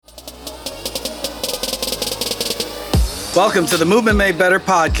Welcome to the Movement Made Better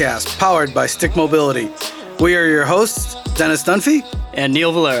podcast, powered by Stick Mobility. We are your hosts, Dennis Dunphy and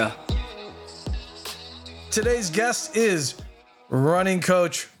Neil Valera. Today's guest is running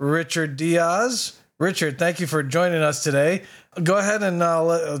coach Richard Diaz. Richard, thank you for joining us today. Go ahead and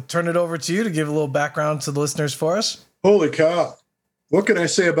turn it over to you to give a little background to the listeners for us. Holy cow. What can I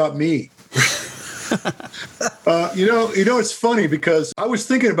say about me? It's funny because I was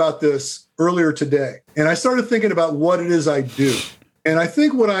thinking about this earlier today, and I started thinking about what it is I do. And I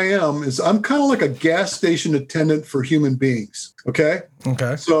think what I am is I'm kind of like a gas station attendant for human beings. Okay.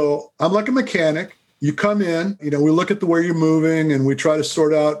 So I'm like a mechanic. You come in, we look at the way you're moving and we try to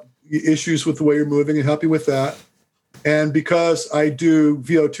sort out issues with the way you're moving and help you with that. And because I do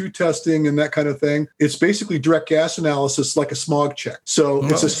VO2 testing and that kind of thing, it's basically direct gas analysis like a smog check. So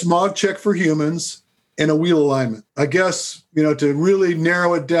It's a smog check for humans and a wheel alignment. I guess, to really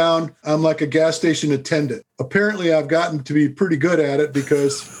narrow it down, I'm like a gas station attendant. Apparently, I've gotten to be pretty good at it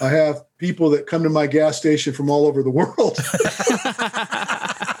because I have people that come to my gas station from all over the world.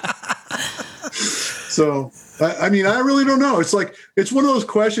 So, I really don't know. It's one of those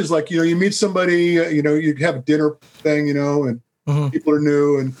questions, you meet somebody, you have a dinner thing, and people are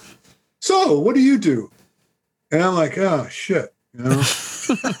new. And so what do you do? And I'm like, oh, shit,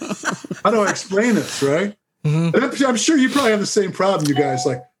 How do I explain this, right? And I'm sure you probably have the same problem, you guys.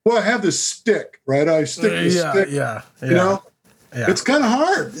 I have this stick, right? I stick this stick, It's kind of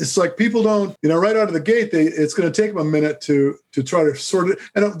hard. It's like people don't, right out of the gate, it's going to take them a minute to try to sort it.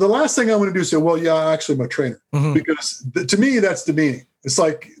 And the last thing I want to do is say, well, yeah, actually I'm a trainer. Because to me, that's demeaning. It's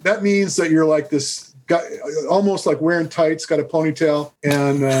like, that means that you're like this guy, almost like wearing tights, got a ponytail,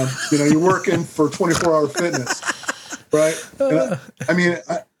 and, you're working for 24-hour fitness, right? And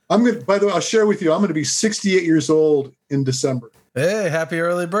I'm going to, by the way, I'll share with you, I'm going to be 68 years old in December. Hey, happy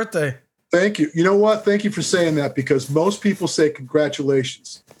early birthday. Thank you. You know what? Thank you for saying that, because most people say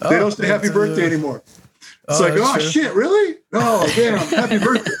congratulations. They don't say happy birthday anymore. It's true. Shit, really? Oh, damn, happy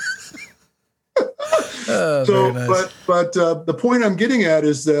birthday. Nice. But the point I'm getting at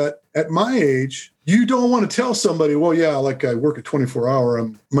is that at my age, you don't want to tell somebody, well, yeah, like I work a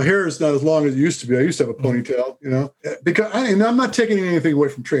 24-hour. My hair is not as long as it used to be. I used to have a ponytail, because I'm not taking anything away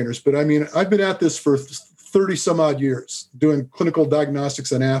from trainers, but I've been at this for 30 some odd years doing clinical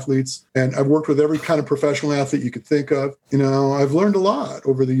diagnostics on athletes. And I've worked with every kind of professional athlete you could think of. I've learned a lot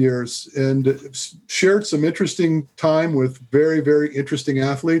over the years and shared some interesting time with very, very interesting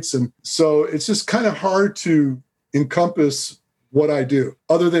athletes. And so it's just kind of hard to encompass what I do,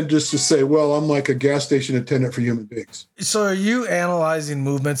 other than just to say, well, I'm like a gas station attendant for human beings. So are you analyzing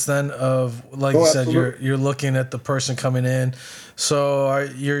movements then of, you said, you're looking at the person coming in. So I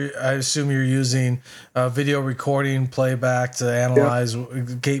assume you're using video recording playback to analyze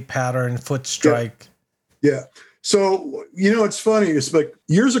gait pattern, foot strike. Yeah. So, it's funny. It's like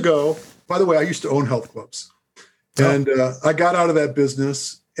years ago, by the way, I used to own health clubs, and I got out of that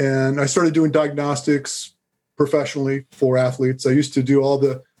business and I started doing diagnostics professionally for athletes. I used to do all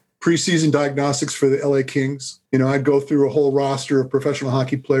the preseason diagnostics for the LA Kings. I'd go through a whole roster of professional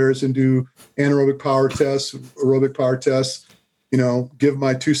hockey players and do anaerobic power tests, aerobic power tests, give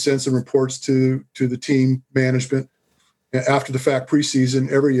my 2 cents and reports to the team management after the fact preseason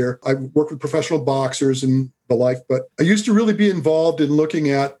every year. I work with professional boxers and the like, but I used to really be involved in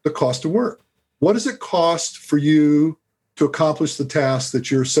looking at the cost of work. What does it cost for you to accomplish the task that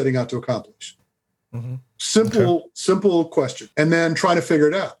you're setting out to accomplish? Simple question. And then trying to figure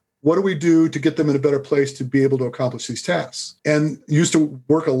it out. What do we do to get them in a better place to be able to accomplish these tasks? And used to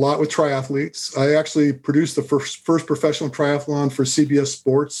work a lot with triathletes. I actually produced the first professional triathlon for CBS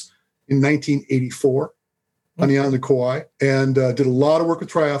Sports in 1984 on the island of Kauai, and did a lot of work with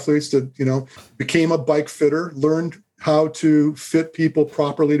triathletes that, became a bike fitter, learned how to fit people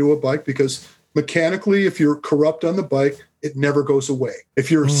properly to a bike, because mechanically, if you're corrupt on the bike, it never goes away. If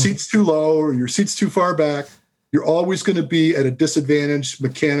your seat's too low or your seat's too far back, you're always going to be at a disadvantage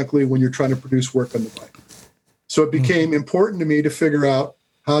mechanically when you're trying to produce work on the bike. So it became important to me to figure out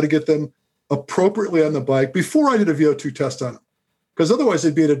how to get them appropriately on the bike before I did a VO2 test on them, because otherwise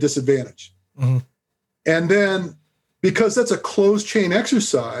they'd be at a disadvantage. And then, because that's a closed chain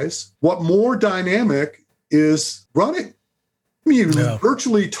exercise, what more dynamic is running? You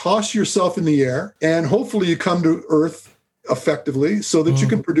virtually toss yourself in the air, and hopefully you come to earth effectively so that you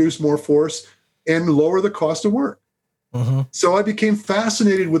can produce more force and lower the cost of work. So I became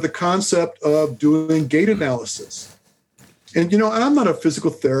fascinated with the concept of doing gait analysis. And, and I'm not a physical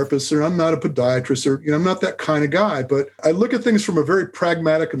therapist, or I'm not a podiatrist, or, I'm not that kind of guy, but I look at things from a very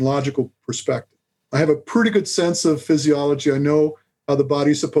pragmatic and logical perspective. I have a pretty good sense of physiology. I know how the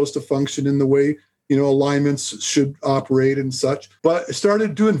body's supposed to function in the way, alignments should operate and such. But I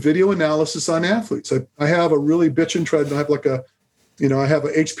started doing video analysis on athletes. I have a really bitchin' treadmill. I have like I have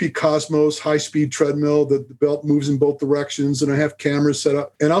a HP Cosmos high-speed treadmill that the belt moves in both directions, and I have cameras set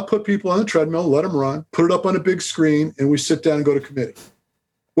up. And I'll put people on the treadmill, let them run, put it up on a big screen, and we sit down and go to committee.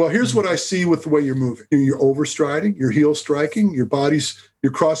 Well, here's what I see with the way you're moving. You're overstriding, your heel striking, you're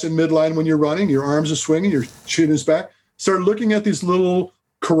crossing midline when you're running, your arms are swinging, your chin is back. Start looking at these little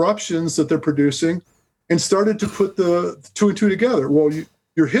corruptions that they're producing and started to put the two and two together. Well,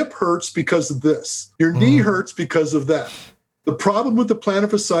 your hip hurts because of this. Your knee hurts because of that. The problem with the plantar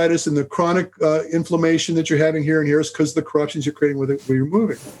fasciitis and the chronic inflammation that you're having here and here is because of the corruptions you're creating with it where you're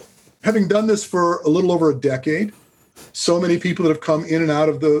moving. Having done this for a little over a decade, so many people that have come in and out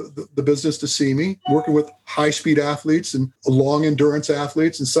of the business to see me, working with high-speed athletes and long endurance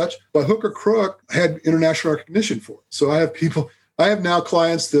athletes and such, by hook or crook, I had international recognition for it. So I have now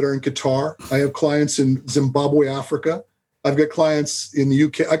clients that are in Qatar. I have clients in Zimbabwe, Africa. I've got clients in the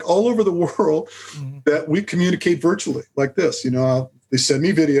UK, like all over the world that we communicate virtually like this. They send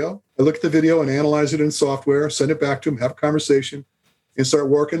me video. I look at the video and analyze it in software, send it back to them, have a conversation, and start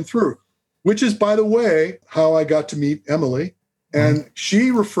working through, which is, by the way, how I got to meet Emily. And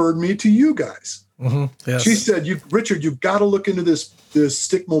she referred me to you guys. Yes. She said, Richard, you've got to look into this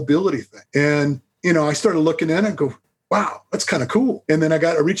stick mobility thing. And, I started looking at it and go, wow, that's kind of cool. And then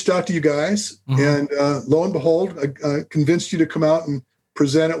I reached out to you guys, and lo and behold, I convinced you to come out and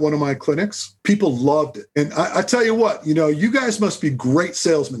present at one of my clinics. People loved it. And I tell you what, you guys must be great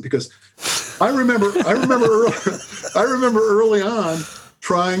salesmen, because I remember early on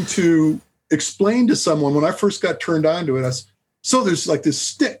trying to explain to someone when I first got turned on to it. I said, so there's like this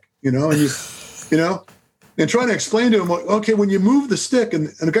stick, and and trying to explain to him, okay, when you move the stick, and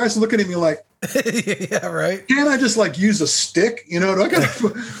the guy's looking at me like, yeah, right. Can't I just use a stick?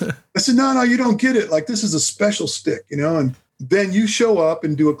 I said, no, you don't get it. Like, this is a special stick, and then you show up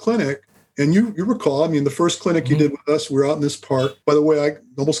and do a clinic, and you recall, the first clinic you did with us, we were out in this park. By the way, I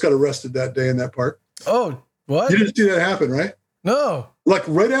almost got arrested that day in that park. Oh, what? You didn't see that happen, right? No. Like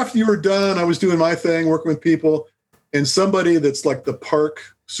right after you were done, I was doing my thing, working with people, and somebody that's like the park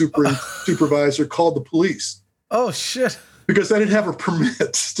supervisor called the police. Oh, shit. Because I didn't have a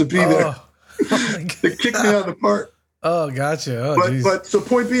permit to be there. They kicked me out of the park. Oh, gotcha. Oh, but so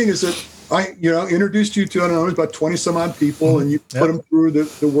point being is that I, introduced you to, I don't know, it was about 20 some odd people, and you put them through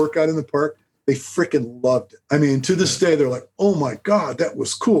the workout in the park. They freaking loved it. To this day, they're like, oh my God, that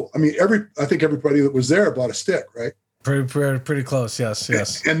was cool. I think everybody that was there bought a stick, right? Pretty close.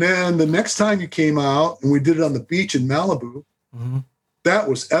 Yes. And then the next time you came out and we did it on the beach in Malibu, that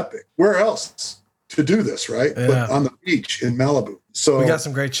was epic. Where else to do this, right? Yeah. But on the beach in Malibu. So we got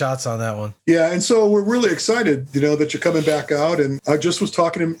some great shots on that one. Yeah. And so we're really excited, that you're coming back out. And I just was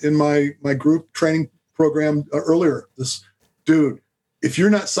talking in my group training program earlier, this dude, if you're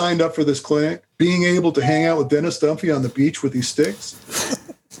not signed up for this clinic, being able to hang out with Dennis Dunphy on the beach with these sticks,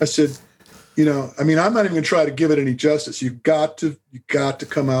 I said, I'm not even going to try to give it any justice. You got to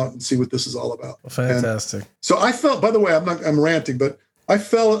come out and see what this is all about. Fantastic. And so I felt, by the way, I'm ranting, but I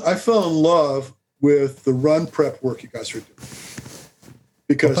fell in love with the run prep work you guys are doing.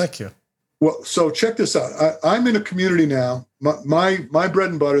 Because, thank you. Well, so check this out. I'm in a community now. My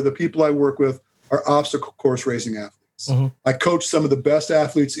bread and butter, the people I work with, are obstacle course racing athletes. I coach some of the best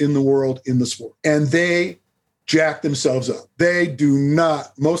athletes in the world in the sport, and they jack themselves up. They do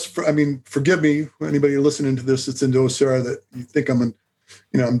not. Forgive me, anybody listening to this that's into Ocera, that you think I'm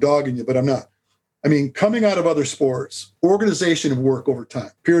dogging you, but I'm not. Coming out of other sports, organization of work over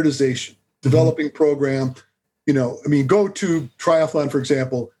time, periodization, developing program. Go to triathlon, for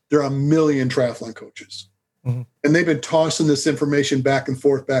example. There are 1 million triathlon coaches, and they've been tossing this information back and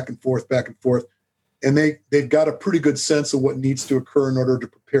forth, and they've got a pretty good sense of what needs to occur in order to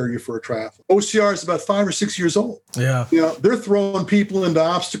prepare you for a triathlon. OCR is about 5 or 6 years old. Yeah, they're throwing people into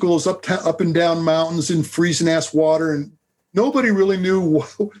obstacles up and down mountains in freezing ass water, and nobody really knew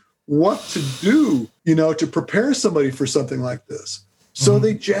what to do, to prepare somebody for something like this. So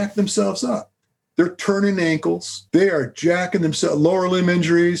they jack themselves up. They're turning ankles. They are jacking themselves, lower limb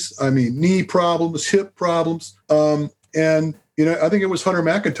injuries. Knee problems, hip problems. And I think it was Hunter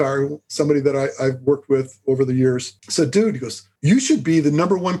McIntyre, somebody that I've worked with over the years, said, dude, he goes, you should be the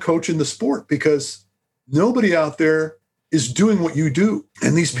number one coach in the sport, because nobody out there is doing what you do.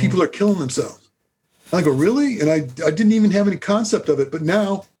 And these people are killing themselves. And I go, really? And I didn't even have any concept of it. But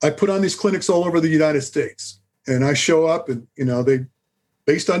now I put on these clinics all over the United States, and I show up, and, they,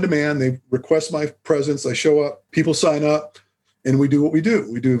 based on demand, they request my presence. I show up, people sign up, and we do what we do.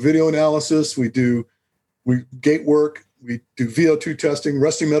 We do video analysis. We gate work. We do VO2 testing,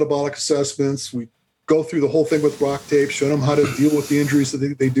 resting metabolic assessments. We go through the whole thing with rock tape, showing them how to deal with the injuries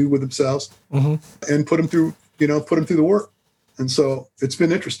that they do with themselves, and put them through the work. And so it's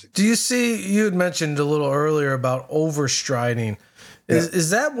been interesting. Do you see, you had mentioned a little earlier about overstriding. Is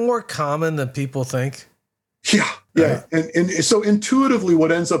that more common than people think? Yeah. Right. And so intuitively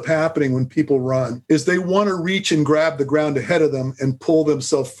what ends up happening when people run is they want to reach and grab the ground ahead of them and pull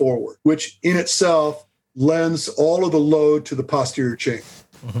themselves forward, which in itself lends all of the load to the posterior chain.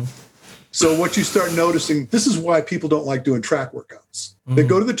 So what you start noticing, this is why people don't like doing track workouts. They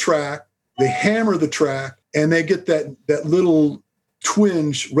go to the track, they hammer the track, and they get that little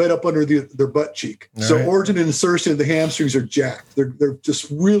twinge right up under their butt cheek. All so right. Origin and insertion of the hamstrings are jacked. They're just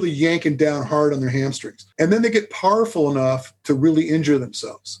really yanking down hard on their hamstrings. And then they get powerful enough to really injure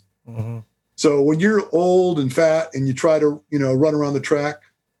themselves. So when you're old and fat and you try to, run around the track,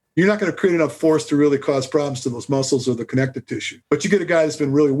 you're not going to create enough force to really cause problems to those muscles or the connective tissue. But you get a guy that's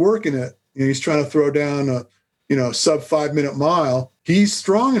been really working it, he's trying to throw down a sub 5 minute mile. He's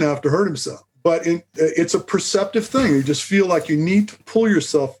strong enough to hurt himself. But it's a perceptive thing. You just feel like you need to pull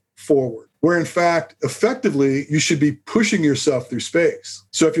yourself forward, where in fact, effectively, you should be pushing yourself through space.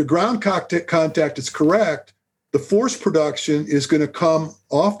 So if your ground contact is correct, the force production is going to come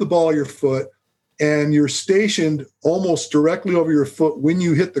off the ball of your foot, and you're stationed almost directly over your foot when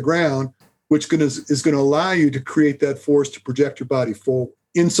you hit the ground, which is going to allow you to create that force to project your body forward.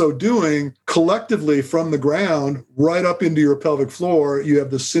 In so doing, collectively from the ground right up into your pelvic floor, you have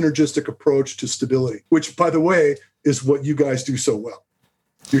the synergistic approach to stability, which, by the way, is what you guys do so well.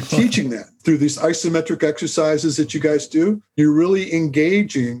 You're teaching that through these isometric exercises that you guys do. You're really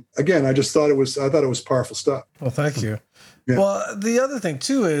engaging. Again, I thought it was powerful stuff. Well, thank you. Yeah. Well, the other thing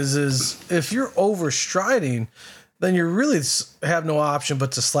too is if you're overstriding, then you really have no option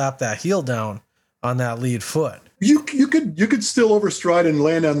but to slap that heel down on that lead foot. You could still overstride and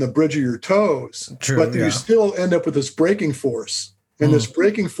land on the bridge of your toes, but you still end up with this braking force. And this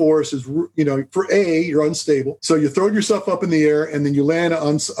braking force is, for you're unstable. So you throw yourself up in the air and then you land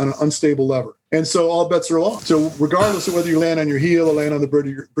on an unstable lever. And so all bets are off. So regardless of whether you land on your heel or land on the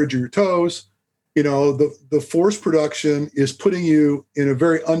bridge of your toes, the force production is putting you in a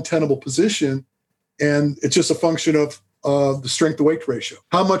very untenable position. And it's just a function of the strength to weight ratio.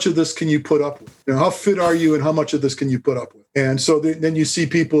 How much of this can you put up with? How fit are you and how much of this can you put up with? And so then you see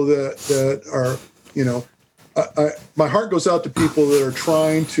people that are, my heart goes out to people that are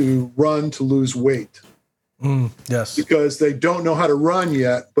trying to run to lose weight. Yes. Because they don't know how to run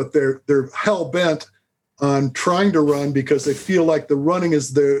yet, but they're hell bent on trying to run because they feel like the running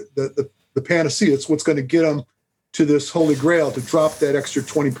is the panacea. It's what's going to get them to this holy grail to drop that extra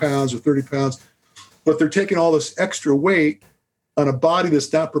 20 pounds or 30 pounds. But they're taking all this extra weight on a body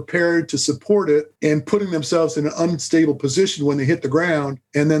that's not prepared to support it and putting themselves in an unstable position when they hit the ground,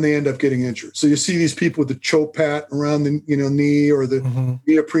 and then they end up getting injured. So you see these people with the choke pad around the knee or the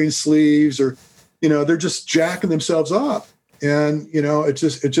neoprene sleeves, or they're just jacking themselves up, and it's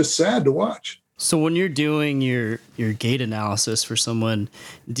just sad to watch. So when you're doing your gait analysis for someone,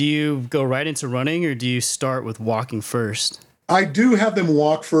 do you go right into running or do you start with walking first? I do have them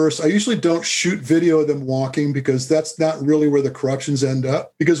walk first. I usually don't shoot video of them walking because that's not really where the corruptions end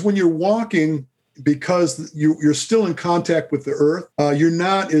up. Because when you're walking, because you're still in contact with the earth, you're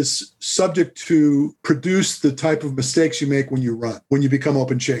not as subject to produce the type of mistakes you make when you run, when you become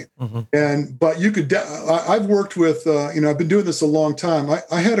open chain. But you could, I've worked with, I've been doing this a long time.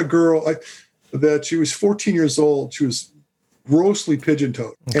 I had a girl that she was 14 years old. She was grossly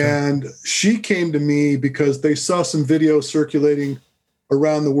pigeon-toed. Okay. And she came to me because they saw some video circulating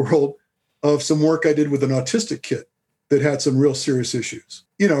around the world of some work I did with an autistic kid that had some real serious issues.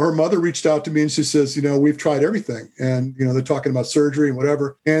 Her mother reached out to me and she says, we've tried everything. And, they're talking about surgery and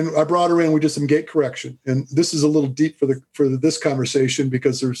whatever. And I brought her in, we did some gait correction. And this is a little deep for this conversation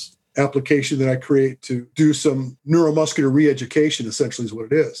because there's application that I create to do some neuromuscular re-education, essentially is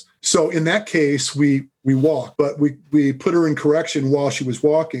what it is. So in that case, we walk, but we put her in correction while she was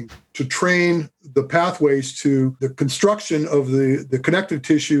walking to train the pathways to the construction of the connective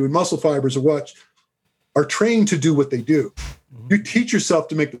tissue and muscle fibers of what are trained to do what they do. You teach yourself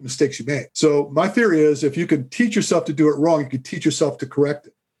to make the mistakes you make. So my theory is if you can teach yourself to do it wrong, you can teach yourself to correct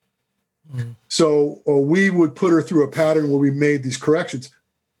it. So we would put her through a pattern where we made these corrections.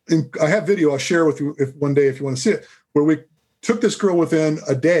 And I have video I'll share with you one day if you want to see it, where we took this girl within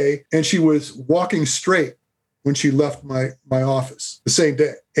a day and she was walking straight when she left my office the same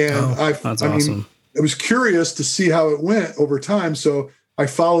day. And that's awesome. I was curious to see how it went over time. So I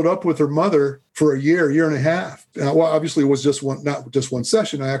followed up with her mother for a year and a half. Well, obviously it was not just one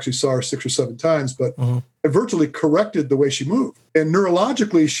session. I actually saw her 6 or 7 times, but I virtually corrected the way she moved. And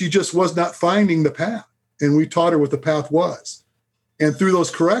neurologically, she just was not finding the path. And we taught her what the path was. And through those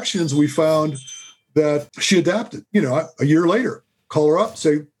corrections, we found that she adapted. A year later, call her up,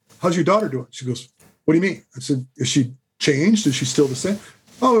 say, how's your daughter doing? She goes, what do you mean? I said, is she changed? Is she still the same?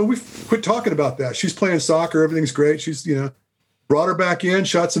 Oh, we've quit talking about that. She's playing soccer. Everything's great. She's, brought her back in,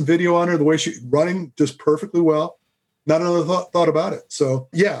 shot some video on her, the way she's running just perfectly well. Not another thought about it. So,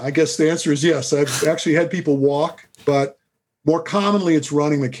 yeah, I guess the answer is yes. I've actually had people walk, but more commonly it's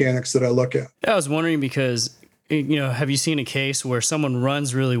running mechanics that I look at. I was wondering because, have you seen a case where someone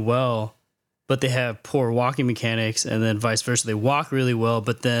runs really well, but they have poor walking mechanics, and then vice versa? They walk really well,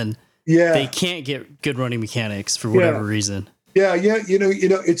 but then they can't get good running mechanics for whatever reason. Yeah.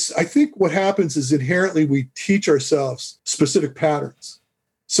 I think what happens is inherently we teach ourselves specific patterns.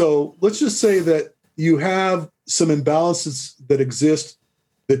 So let's just say that you have some imbalances that exist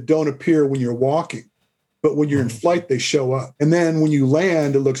that don't appear when you're walking, but when you're in flight, they show up. And then when you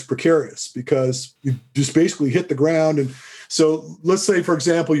land, it looks precarious because you just basically hit the ground. And so let's say, for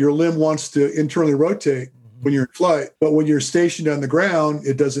example, your limb wants to internally rotate when you're in flight, but when you're stationed on the ground,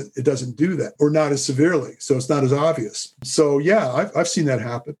 it doesn't do that, or not as severely. So it's not as obvious. So yeah, I've seen that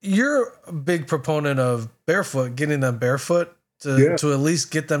happen. You're a big proponent of barefoot, getting them barefoot to at least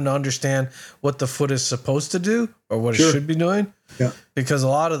get them to understand what the foot is supposed to do or what it should be doing. Yeah. Because a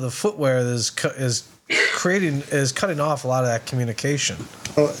lot of the footwear is cutting off a lot of that communication.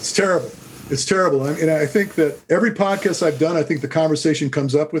 Oh, it's terrible. It's terrible. And I think that every podcast I've done, I think the conversation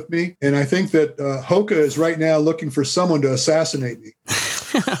comes up with me. And I think that Hoka is right now looking for someone to assassinate me.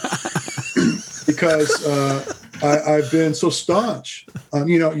 Because I've been so staunch.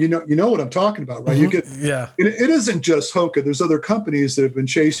 You know what I'm talking about, right? It isn't just Hoka. There's other companies that have been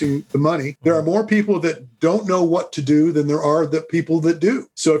chasing the money. There are more people that don't know what to do than there are the people that do.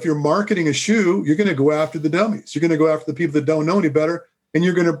 So if you're marketing a shoe, you're going to go after the dummies. You're going to go after the people that don't know any better. And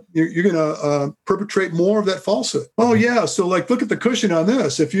you're gonna perpetrate more of that falsehood. Oh yeah, so like look at the cushion on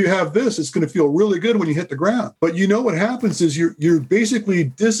this. If you have this, it's going to feel really good when you hit the ground. But what happens is you're basically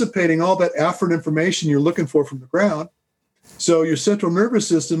dissipating all that afferent information you're looking for from the ground. So your central nervous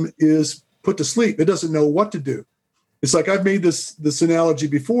system is put to sleep. It doesn't know what to do. It's like I've made this analogy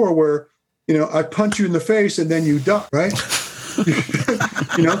before, where I punch you in the face and then you duck, right?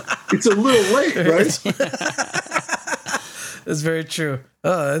 It's a little late, right? That's very true.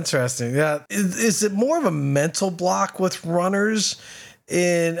 Oh, interesting. Yeah. Is it more of a mental block with runners?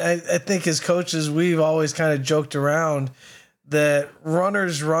 And I think as coaches, we've always kind of joked around that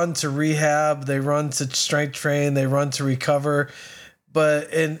runners run to rehab, they run to strength train, they run to recover.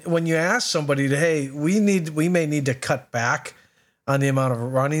 And when you ask somebody hey, we may need to cut back on the amount of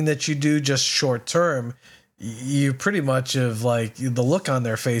running that you do just short term, you pretty much have like the look on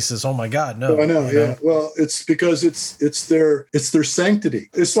their faces. Oh my God, no! I know, yeah. Well, it's because it's their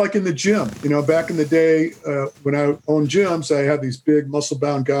sanctity. It's like in the gym. Back in the day when I owned gyms, I had these big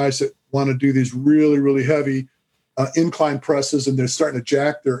muscle-bound guys that want to do these really, really heavy incline presses, and they're starting to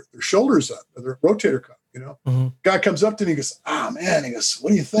jack their shoulders up, their rotator cuff. Guy comes up to me and goes, "Ah, man," he goes, "What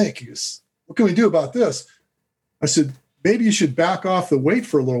do you think?" He goes, "What can we do about this?" I said, "Maybe you should back off the weight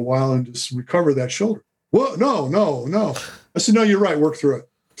for a little while and just recover that shoulder." Well, no. I said, no, you're right. Work through it.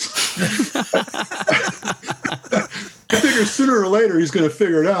 I figure sooner or later he's going to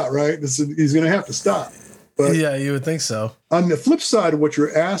figure it out, right? He's going to have to stop. But yeah, you would think so. On the flip side of what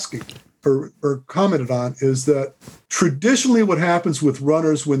you're asking or commented on is that traditionally what happens with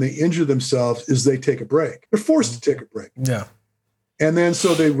runners when they injure themselves is they take a break. They're forced to take a break. Yeah. And then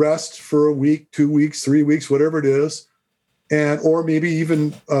so they rest for a week, 2 weeks, 3 weeks, whatever it is. Or maybe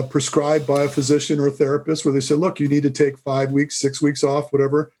even prescribed by a physician or a therapist where they say, look, you need to take 5 weeks, 6 weeks off,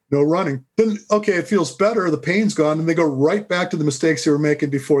 whatever, no running. Then, okay, it feels better, the pain's gone, and they go right back to the mistakes they were making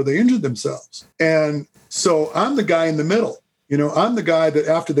before they injured themselves. And so I'm the guy in the middle. I'm the guy that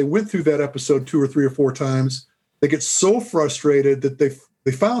after they went through that episode 2 or 3 or 4 times, they get so frustrated that they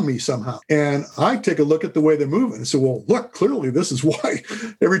found me somehow. And I take a look at the way they're moving and say, well, look, clearly this is why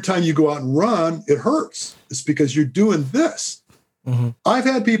every time you go out and run, it hurts. It's because you're doing this. Mm-hmm. I've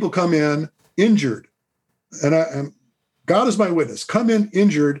had people come in injured, and God is my witness, come in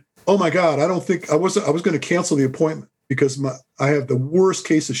injured. Oh my God, I don't think I was going to cancel the appointment because I have the worst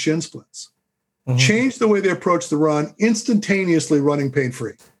case of shin splints. Mm-hmm. Change the way they approach the run, instantaneously running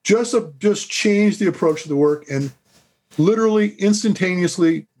pain-free. Just change the approach to the work and literally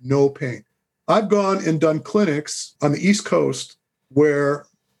instantaneously, no pain. I've gone and done clinics on the East Coast where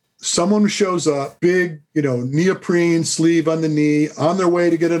someone shows up, big, neoprene sleeve on the knee, on their way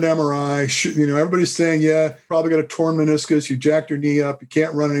to get an MRI. Everybody's saying, yeah, probably got a torn meniscus. You jacked your knee up. You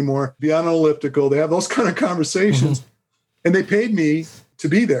can't run anymore. Be on an elliptical. They have those kind of conversations. And they paid me to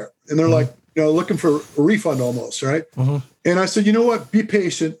be there. And they're like, looking for a refund almost, right? And I said, you know what? Be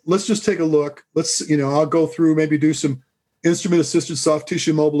patient. Let's just take a look. I'll go through, maybe do some instrument-assisted soft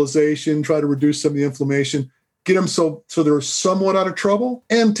tissue mobilization, try to reduce some of the inflammation, get them so they're somewhat out of trouble,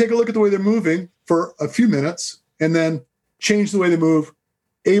 and take a look at the way they're moving for a few minutes, and then change the way they move,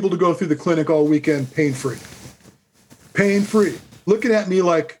 able to go through the clinic all weekend pain-free. Pain-free. Looking at me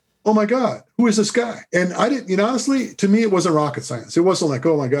like, oh my God, who is this guy? And I didn't, honestly, to me, it wasn't rocket science. It wasn't like,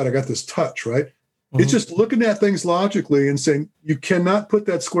 oh my God, I got this touch, right? It's just looking at things logically and saying, you cannot put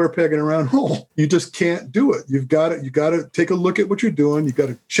that square peg in a round hole. You just can't do it. You got to take a look at what you're doing. You got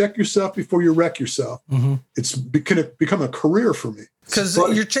to check yourself before you wreck yourself. It's become a career for me. Because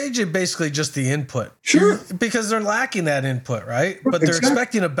you're changing basically just the input. Sure. Because they're lacking that input, right? But they're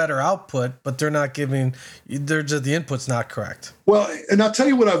expecting a better output, but they're not giving, the input's not correct. Well, and I'll tell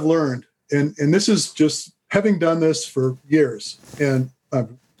you what I've learned. And this is just having done this for years. And I've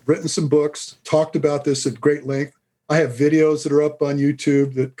written some books, talked about this at great length. I have videos that are up on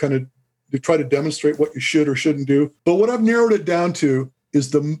YouTube that kind of try to demonstrate what you should or shouldn't do. But what I've narrowed it down to is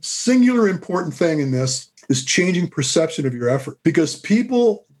the singular important thing in this is changing perception of your effort, because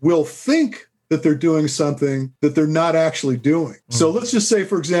people will think that they're doing something that they're not actually doing. So let's just say,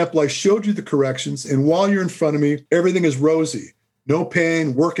 for example, I showed you the corrections, and while you're in front of me, everything is rosy, no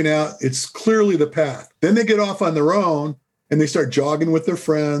pain, working out. It's clearly the path. Then they get off on their own and they start jogging with their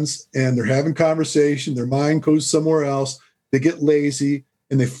friends and they're having conversation. Their mind goes somewhere else. They get lazy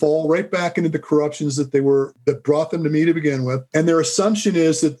and they fall right back into the corruptions that brought them to me to begin with. And their assumption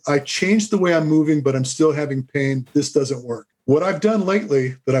is that I changed the way I'm moving, but I'm still having pain. This doesn't work. What I've done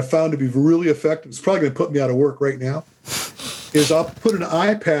lately that I found to be really effective, it's probably going to put me out of work right now, is I'll put an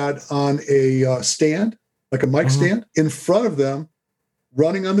iPad on a stand, like a mic stand, in front of them,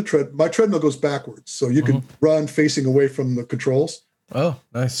 running on the treadmill. My treadmill goes backwards, so you can run facing away from the controls. Oh,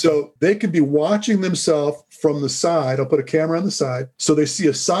 nice. So they could be watching themselves from the side. I'll put a camera on the side. So they see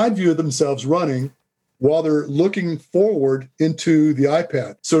a side view of themselves running while they're looking forward into the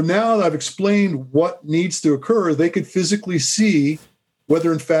iPad. So now that I've explained what needs to occur, they could physically see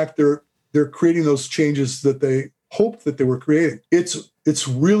whether in fact they're creating those changes that they hoped that they were creating. It's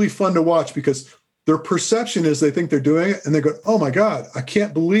really fun to watch because their perception is they think they're doing it and they go, oh my God, I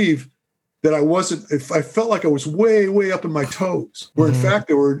can't believe that I felt like I was way, way up in my toes, where in fact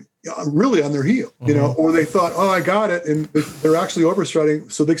they were really on their heel, or they thought, oh, I got it. And they're actually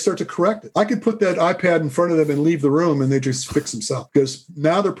overstriding. So they start to correct it. I could put that iPad in front of them and leave the room and they just fix themselves, because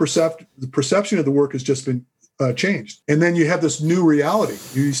now the perception of the work has just been changed. And then you have this new reality.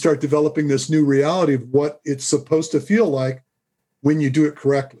 You start developing this new reality of what it's supposed to feel like when you do it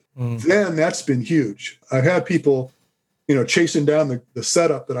correctly. Then that's been huge. I've had people, chasing down the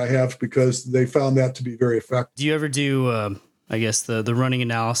setup that I have because they found that to be very effective. Do you ever do, I guess, the running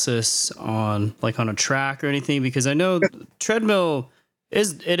analysis on a track or anything? Because I know treadmill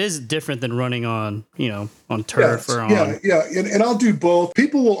is different than running on, on turf or on. Yeah. And I'll do both.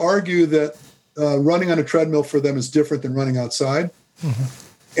 People will argue that running on a treadmill for them is different than running outside.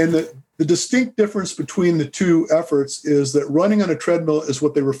 And the distinct difference between the two efforts is that running on a treadmill is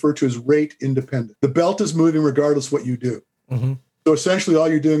what they refer to as rate independent. The belt is moving regardless of what you do. So essentially all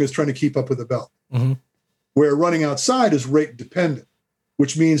you're doing is trying to keep up with the belt. Where running outside is rate dependent,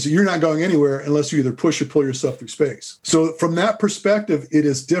 which means that you're not going anywhere unless you either push or pull yourself through space. So from that perspective, it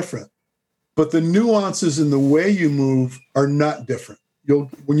is different. But the nuances in the way you move are not different.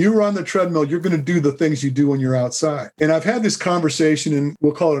 When you run the treadmill, you're going to do the things you do when you're outside. And I've had this conversation, and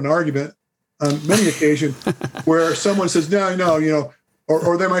we'll call it an argument, on many occasions, where someone says, no,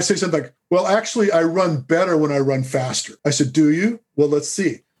 or they might say something like, well, actually, I run better when I run faster. I said, do you? Well, let's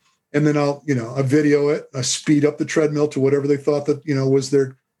see. And then I video it. I speed up the treadmill to whatever they thought that, was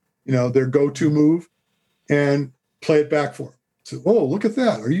their go-to move, and play it back for them. So, oh, look at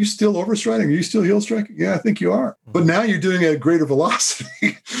that. Are you still overstriding? Are you still heel striking? Yeah, I think you are. But now you're doing it at greater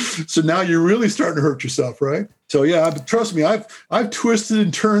velocity. So now you're really starting to hurt yourself, right? So yeah, trust me, I've twisted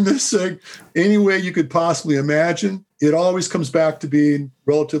and turned this thing any way you could possibly imagine. It always comes back to being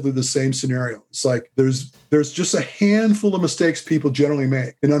relatively the same scenario. It's like there's just a handful of mistakes people generally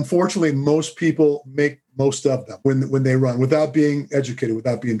make. And unfortunately, most people make most of them when they run without being educated,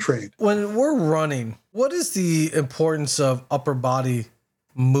 without being trained. When we're running, what is the importance of upper body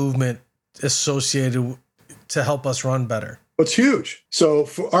movement associated to help us run better? It's huge. So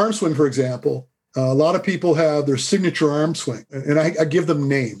for arm swing, for example, A lot of people have their signature arm swing, and I give them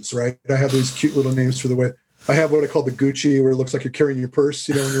names, right? I have these cute little names for the way. I have what I call the Gucci, where it looks like you're carrying your purse,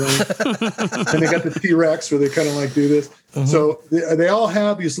 when you're running. And they got the T-Rex, where they kind of like do this. Mm-hmm. So they all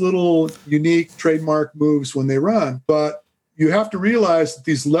have these little unique trademark moves when they run, but you have to realize that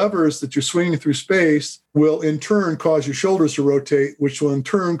these levers that you're swinging through space will in turn cause your shoulders to rotate, which will in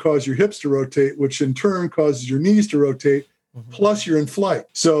turn cause your hips to rotate, which in turn causes your knees to rotate. Plus you're in flight.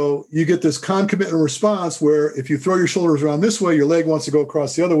 So you get this concomitant response where if you throw your shoulders around this way, your leg wants to go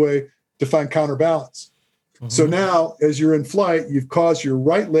across the other way to find counterbalance. Mm-hmm. So now as you're in flight, you've caused your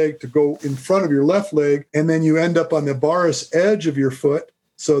right leg to go in front of your left leg, and then you end up on the varus edge of your foot,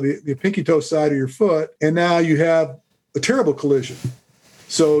 so the pinky toe side of your foot, and now you have a terrible collision.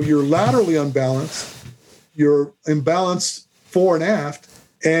 So you're laterally unbalanced, you're imbalanced fore and aft,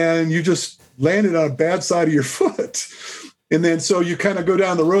 and you just landed on a bad side of your foot. And then so you kind of go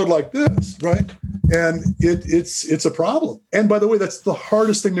down the road like this, right? And it's a problem. And by the way, that's the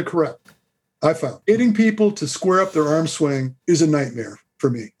hardest thing to correct, I found. Getting people to square up their arm swing is a nightmare for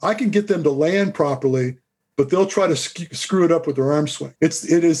me. I can get them to land properly, but they'll try to screw it up with their arm swing. It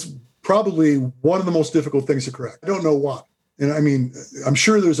is probably one of the most difficult things to correct. I don't know why. And I mean, I'm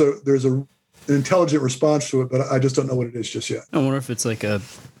sure there's an intelligent response to it, but I just don't know what it is just yet. I wonder if it's like a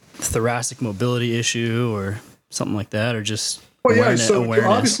thoracic mobility issue or something like that, or just awareness.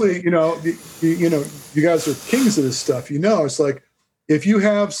 Obviously, you guys are kings of this stuff. It's like if you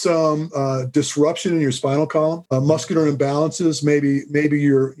have some disruption in your spinal column, muscular imbalances, maybe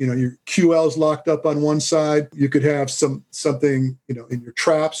your QL is locked up on one side. You could have something in your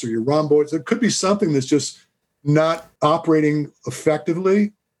traps or your rhomboids. It could be something that's just not operating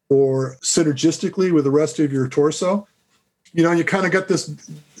effectively or synergistically with the rest of your torso. You kind of got this,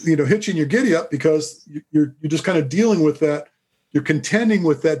 hitching your giddy up because you're just kind of dealing with that. You're contending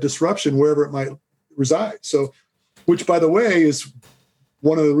with that disruption wherever it might reside. So, which by the way is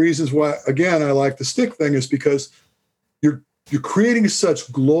one of the reasons why, again, I like the stick thing, is because you're creating such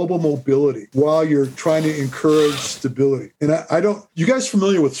global mobility while you're trying to encourage stability. And you guys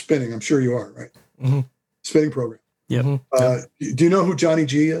familiar with spinning? I'm sure you are, right? Mm-hmm. Spinning program. Yeah. Do you know who Johnny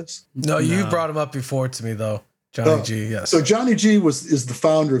G is? No, you brought him up before to me though. Johnny G, yes. So Johnny G is the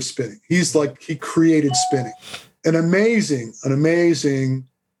founder of spinning. He created spinning. An amazing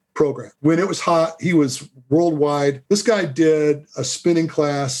program. When it was hot, he was worldwide. This guy did a spinning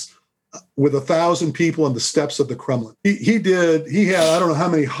class with 1,000 people on the steps of the Kremlin. He had, I don't know how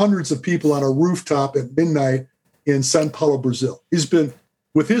many hundreds of people on a rooftop at midnight in Sao Paulo, Brazil. He's been,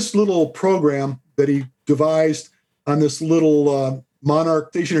 with his little program that he devised on this little Monarch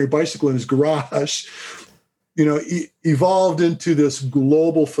stationary bicycle in his garage, evolved into this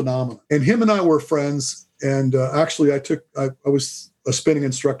global phenomenon. And him and I were friends. And actually, I was a spinning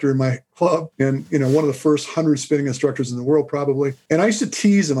instructor in my club, and one of the first 100 spinning instructors in the world, probably. And I used to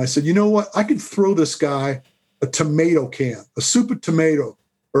tease him. I said, you know what? I could throw this guy a tomato can, a soup of tomato,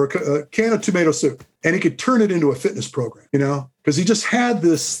 or a can of tomato soup, and he could turn it into a fitness program. Because he just had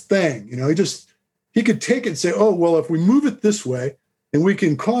this thing. He could take it and say, oh, well, if we move it this way, and we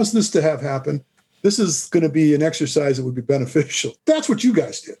can cause this to have happen, this is going to be an exercise that would be beneficial. That's what you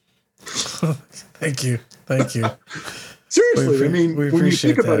guys did. Thank you. Seriously, when you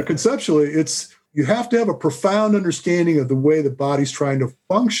think about it conceptually, you have to have a profound understanding of the way the body's trying to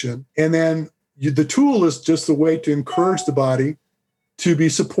function. And then the tool is just the way to encourage the body to be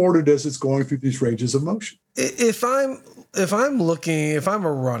supported as it's going through these ranges of motion. If I'm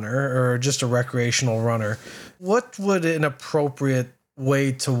a runner or just a recreational runner, what would an appropriate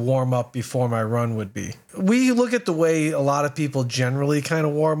way to warm up before my run would be? We look at the way a lot of people generally kind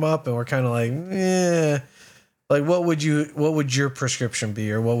of warm up, and we're kind of like, like what would your prescription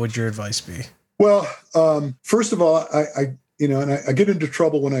be, or what would your advice be? Well, first of all, I get into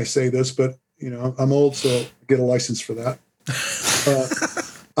trouble when I say this, but I'm old, so I get a license for that.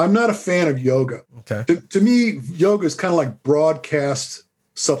 I'm not a fan of yoga. Okay. To me, yoga is kind of like broadcast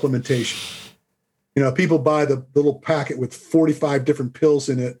supplementation. People buy the little packet with 45 different pills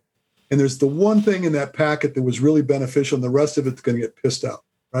in it, and there's the one thing in that packet that was really beneficial, and the rest of it's going to get pissed out,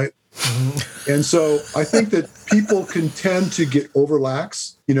 right? Mm-hmm. And so I think that people can tend to get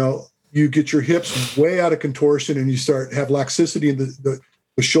overlax. You get your hips way out of contortion, and you have laxicity in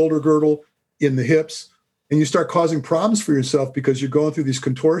the shoulder girdle, in the hips, and you start causing problems for yourself because you're going through these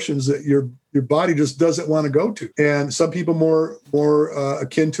contortions that your body just doesn't want to go to. And some people more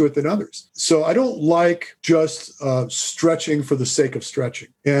akin to it than others. So I don't like just stretching for the sake of stretching.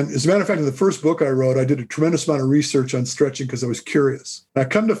 And as a matter of fact, in the first book I wrote, I did a tremendous amount of research on stretching because I was curious. And I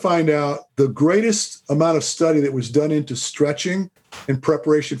come to find out the greatest amount of study that was done into stretching in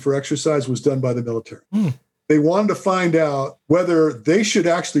preparation for exercise was done by the military. They wanted to find out whether they should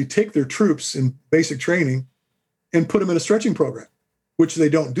actually take their troops in basic training and put them in a stretching program, which they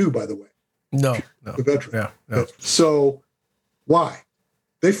don't do, by the way. No. The veteran. No. So why?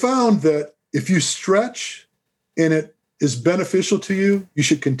 They found that if you stretch and it is beneficial to you, you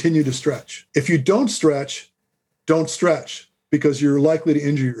should continue to stretch. If you don't stretch because you're likely to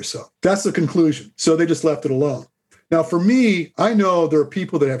injure yourself. That's the conclusion. So they just left it alone. Now, for me, I know there are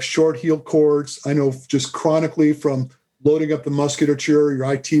people that have short heel cords. I know just chronically from loading up the musculature,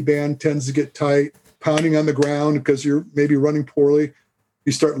 your IT band tends to get tight, pounding on the ground because you're maybe running poorly.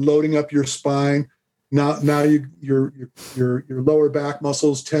 You start loading up your spine. Now your lower back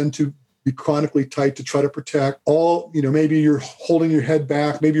muscles tend to be chronically tight to try to protect. Maybe you're holding your head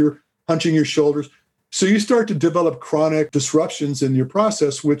back, maybe you're hunching your shoulders. So you start to develop chronic disruptions in your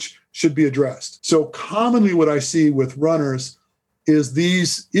process, which should be addressed. So commonly what I see with runners is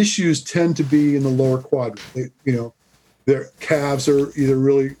these issues tend to be in the lower quadrant. Their calves are either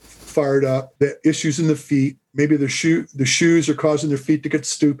really fired up, the issues in the feet, maybe the shoes are causing their feet to get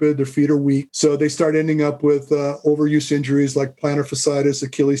stupid, their feet are weak. So they start ending up with overuse injuries like plantar fasciitis,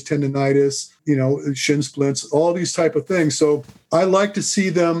 Achilles tendonitis, shin splints, all these type of things. So I like to see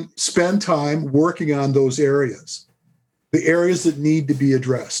them spend time working on those areas, the areas that need to be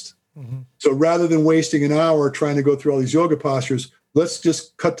addressed. Mm-hmm. So rather than wasting an hour trying to go through all these yoga postures, let's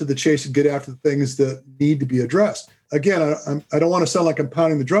just cut to the chase and get after the things that need to be addressed. Again, I don't want to sound like I'm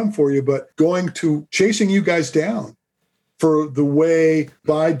pounding the drum for you, but chasing you guys down for the way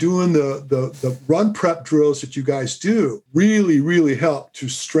by doing the run prep drills that you guys do really, really help to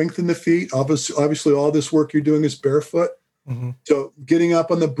strengthen the feet. Obviously, all this work you're doing is barefoot. Mm-hmm. So getting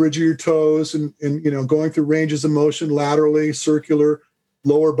up on the bridge of your toes and going through ranges of motion laterally, circular,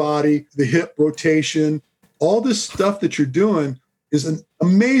 lower body, the hip rotation, all this stuff that you're doing is an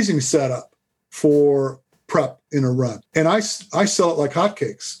amazing setup for prep in a run. And I sell it like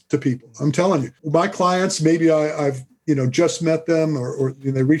hotcakes to people. I'm telling you, my clients, maybe I've just met them or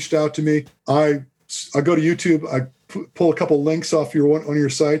they reached out to me. I go to YouTube, I pull a couple links off one of your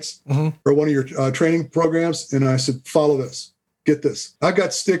sites mm-hmm. or one of your training programs. And I said, follow this, get this. I've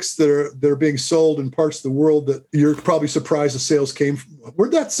got sticks that are being sold in parts of the world that you're probably surprised the sales came from.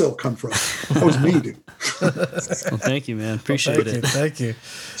 Where'd that sale come from? That was me, dude. Well, thank you, man. Appreciate it. Thank you.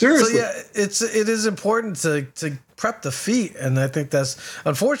 Seriously. So it is important to prep the feet, and I think that's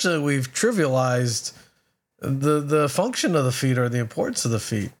unfortunately we've trivialized the function of the feet or the importance of the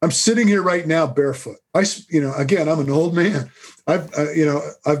feet. I'm sitting here right now barefoot. Again, I'm an old man.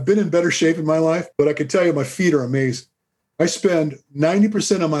 I've been in better shape in my life, but I can tell you my feet are amazing. I spend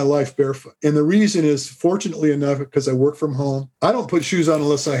 90% of my life barefoot. And the reason is, fortunately enough, because I work from home, I don't put shoes on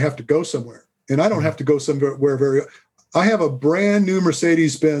unless I have to go somewhere. And I don't have to go somewhere I have a brand new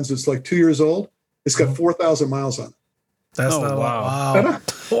Mercedes-Benz that's like 2 years old. It's got 4,000 miles on it. That's not wow.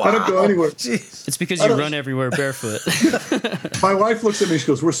 I don't go anywhere. Jeez. It's because you run everywhere barefoot. My wife looks at me, she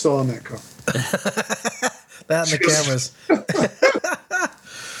goes, we're selling that car. That and the cameras.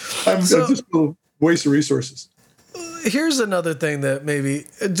 I'm just a waste of resources. Here's another thing that maybe,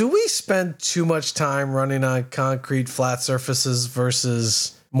 do we spend too much time running on concrete flat surfaces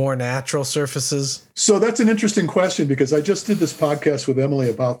versus more natural surfaces? So that's an interesting question because I just did this podcast with Emily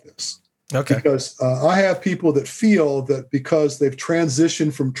about this. Okay. Because I have people that feel that because they've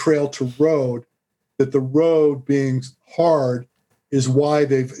transitioned from trail to road, that the road being hard is why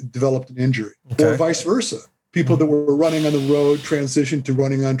they've developed an injury, or vice versa. People that were running on the road transitioned to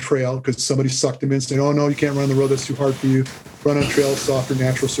running on trail because somebody sucked them in saying, oh, no, you can't run on the road. That's too hard for you. Run on trail, softer,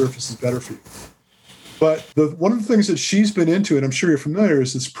 natural surface is better for you. But one of the things that she's been into, and I'm sure you're familiar,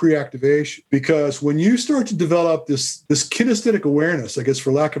 is this pre-activation. Because when you start to develop this kinesthetic awareness, I guess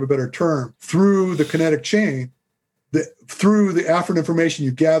for lack of a better term, through the kinetic chain, through the afferent information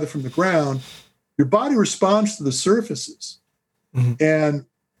you gather from the ground, your body responds to the surfaces. Mm-hmm. And,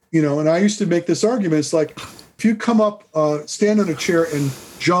 and I used to make this argument. It's like, if you come up, stand on a chair and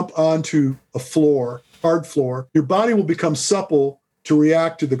jump onto a floor, hard floor, your body will become supple to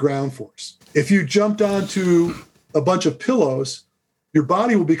react to the ground force. If you jumped onto a bunch of pillows, your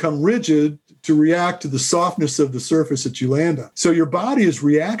body will become rigid to react to the softness of the surface that you land on. So your body is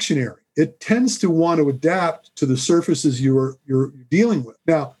reactionary. It tends to want to adapt to the surfaces you're dealing with.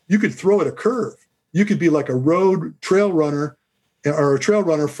 Now, you could throw it a curve. you could be like a road trail runner or a trail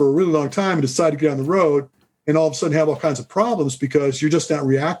runner for a really long time and decide to get on the road and all of a sudden have all kinds of problems because you're just not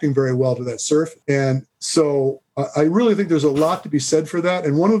reacting very well to that surface. And so I really think there's a lot to be said for that.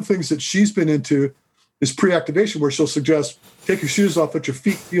 And one of the things that she's been into is pre-activation, where she'll suggest take your shoes off, let your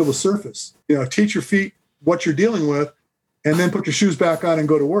feet feel the surface, teach your feet what you're dealing with, and then put your shoes back on and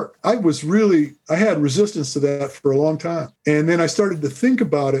go to work. I had resistance to that for a long time. And then I started to think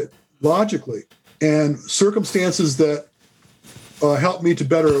about it logically, and circumstances that helped me to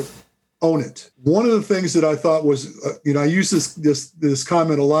better own it. One of the things that I thought was, I use this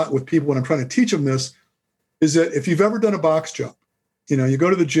comment a lot with people when I'm trying to teach them this, is that if you've ever done a box jump, you go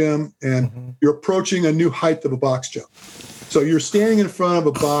to the gym and you're approaching a new height of a box jump. So you're standing in front of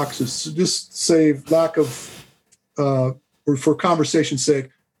a box, just say lack of, or for conversation's sake,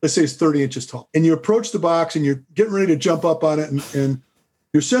 let's say it's 30 inches tall. And you approach the box and you're getting ready to jump up on it, and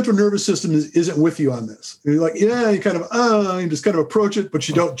your central nervous system isn't with you on this. And you're like, you kind of, you just kind of approach it, but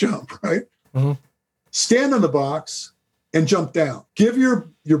you don't jump, right? Mm-hmm. Stand on the box and jump down. Give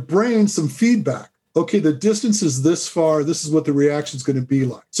your brain some feedback. Okay, the distance is this far. This is what the reaction is going to be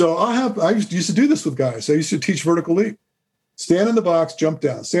like. So I used to do this with guys. I used to teach vertical leap. Stand on the box, jump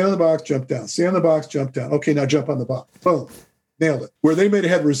down. Stand on the box, jump down. Stand on the box, jump down. Okay, now jump on the box. Boom. Nailed it. Where they may have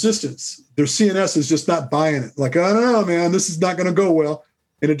had resistance, their CNS is just not buying it. Like, I don't know, man, this is not going to go well.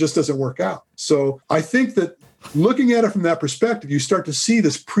 And it just doesn't work out. So I think that looking at it from that perspective, you start to see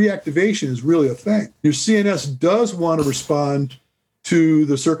this pre-activation is really a thing. Your CNS does want to respond to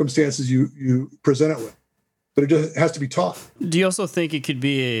the circumstances you present it with, but it just has to be taught. Do you also think it could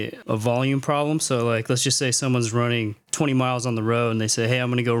be a volume problem? So like, let's just say someone's running 20 miles on the road and they say, hey, I'm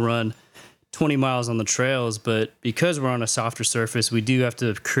going to go run 20 miles on the trails. But because we're on a softer surface, we do have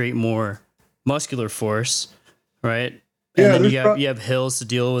to create more muscular force, right? And then you have hills to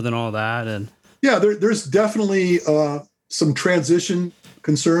deal with and all that. And yeah, there's definitely some transition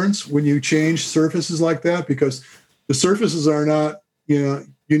concerns when you change surfaces like that, because the surfaces are not,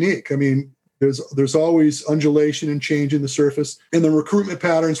 unique. I mean, there's always undulation and change in the surface, and the recruitment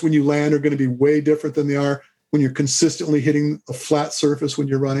patterns when you land are going to be way different than they are when you're consistently hitting a flat surface when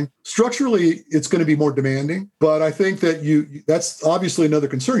you're running. Structurally, it's going to be more demanding, but I think that that's obviously another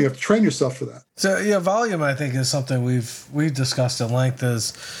concern. You have to train yourself for that. So yeah, volume, I think, is something we've discussed at length,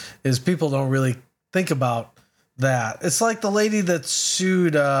 is people don't really think about that. It's like the lady that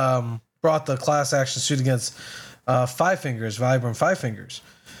sued, brought the class action suit against Five Fingers, Vibram Five Fingers,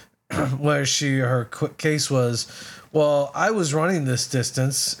 where her case was, well, I was running this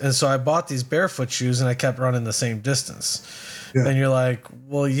distance, and so I bought these barefoot shoes, and I kept running the same distance. Yeah. And you're like,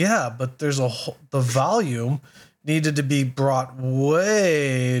 well, yeah, but there's the volume needed to be brought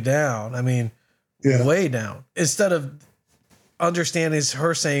way down. I mean, way down. Instead of understanding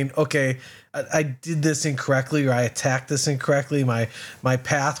her saying, okay, I did this incorrectly, or I attacked this incorrectly, my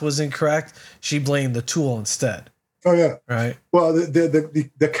path was incorrect, she blamed the tool instead. Oh yeah, right. Well,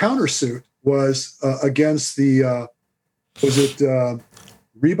 the countersuit was against the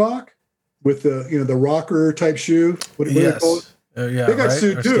Reebok with the rocker type shoe. What do they call it? Yeah, they got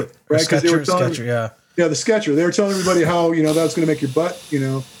sued too, right? Because they were telling Sketcher, the Sketcher. They were telling everybody how that was going to make your butt,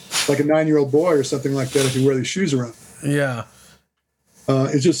 like a 9-year-old boy or something like that if you wear these shoes around. Yeah,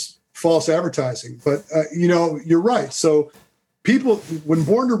 it's just false advertising. But you're right. So people, when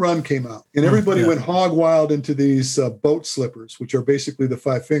Born to Run came out, and everybody went hog wild into these boat slippers, which are basically the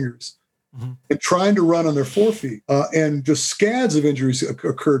Five Fingers, and trying to run on their forefeet, and just scads of injuries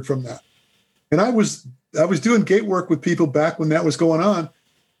occurred from that. And I was doing gait work with people back when that was going on,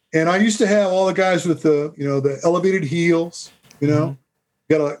 and I used to have all the guys with the elevated heels, got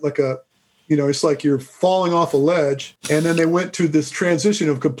it's like you're falling off a ledge, and then they went to this transition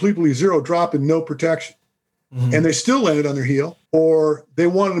of completely zero drop and no protection. And they still landed on their heel, or they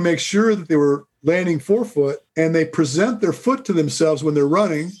wanted to make sure that they were landing forefoot, and they present their foot to themselves when they're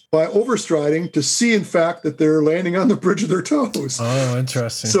running by overstriding to see, in fact, that they're landing on the bridge of their toes. Oh,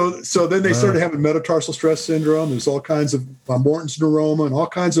 interesting. So then they started having metatarsal stress syndrome. There's all kinds of Morton's neuroma and all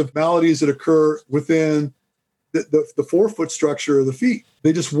kinds of maladies that occur within the forefoot structure of the feet.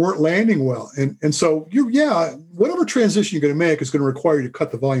 They just weren't landing well. And so whatever transition you're going to make is going to require you to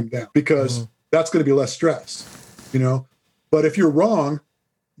cut the volume down, because that's going to be less stress, But if you're wrong,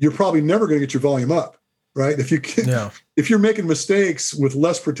 you're probably never going to get your volume up, right? If you're making mistakes with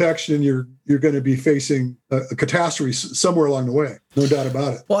less protection, you're going to be facing a catastrophe somewhere along the way. No doubt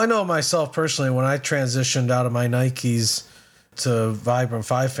about it. Well, I know myself personally, when I transitioned out of my Nikes to Vibram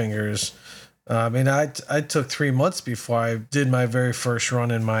Five Fingers, I took 3 months before I did my very first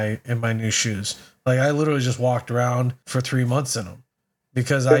run in my new shoes. Like, I literally just walked around for 3 months in them.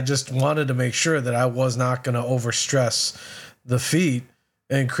 because I just wanted to make sure that I was not going to overstress the feet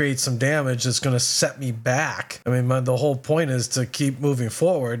and create some damage that's going to set me back. I mean, the whole point is to keep moving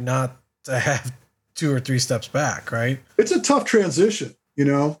forward, not to have 2 or 3 steps back, right? It's a tough transition, you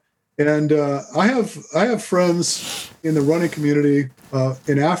know. And I have friends in the running community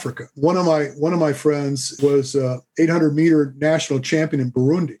in Africa. One of my friends was 800-meter national champion in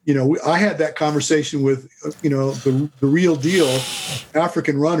Burundi. You know, I had that conversation with the real deal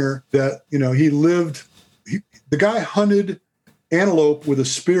African runner that the guy hunted antelope with a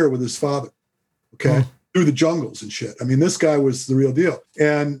spear with his father. Okay. Through the jungles and shit. I mean, this guy was the real deal.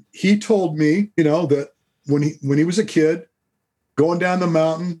 And he told me, that when he was a kid, going down the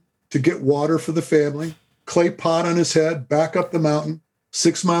mountain to get water for the family, clay pot on his head, back up the mountain,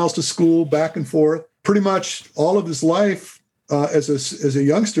 6 miles to school, back and forth, pretty much all of his life as a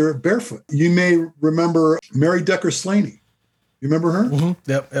youngster, barefoot. You may remember Mary Decker Slaney. You remember her?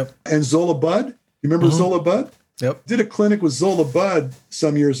 Mm-hmm. Yep. And Zola Budd. You remember Zola Budd? Yep. Did a clinic with Zola Budd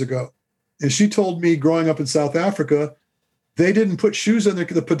some years ago. And she told me growing up in South Africa, they didn't put shoes on the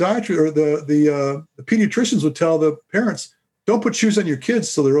podiatry, or the pediatricians would tell the parents, don't put shoes on your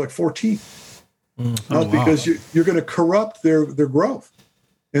kids till they're like 14. Because you're going to corrupt their growth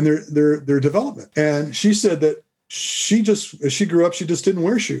and their development. And she said that as she grew up, she just didn't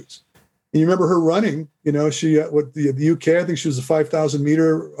wear shoes. And you remember her running, she the UK, I think she was a 5,000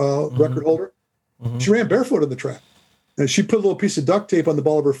 meter record holder. Mm-hmm. She ran barefoot on the track. And she put a little piece of duct tape on the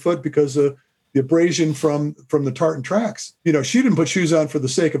ball of her foot because of the abrasion from the tartan tracks. She didn't put shoes on for the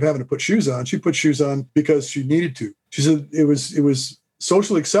sake of having to put shoes on. She put shoes on because she needed to. She said it was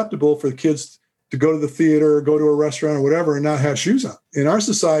socially acceptable for the kids to go to the theater, or go to a restaurant or whatever, and not have shoes on. In our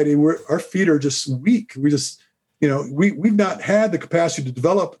society, our feet are just weak. We just, we've not had the capacity to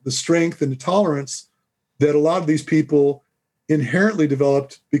develop the strength and the tolerance that a lot of these people inherently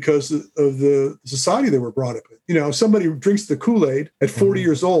developed because of the society they were brought up in. Somebody drinks the Kool-Aid at 40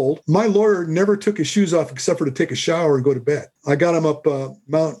 years old. My lawyer never took his shoes off except for to take a shower and go to bed. I got him up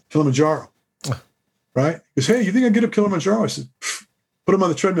Mount Kilimanjaro, right? He goes, hey, you think I can get up Kilimanjaro? I said, put him on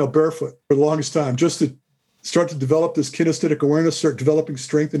the treadmill barefoot for the longest time, just to start to develop this kinesthetic awareness, start developing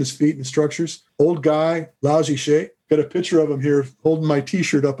strength in his feet and structures. Old guy, lousy shape. Got a picture of him here holding my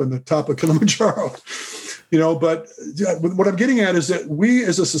T-shirt up on the top of Kilimanjaro. But what I'm getting at is that we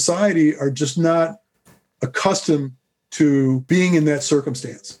as a society are just not accustomed to being in that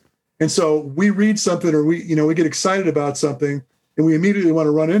circumstance. And so we read something, or we get excited about something and we immediately want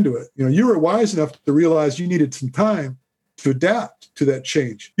to run into it. You were wise enough to realize you needed some time to adapt to that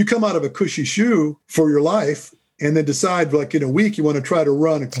change. You come out of a cushy shoe for your life and then decide, like, in a week you want to try to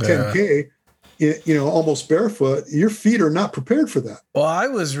run a 10K, almost barefoot. Your feet are not prepared for that. Well, I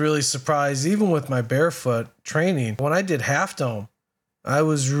was really surprised, even with my barefoot training, when I did Half Dome, I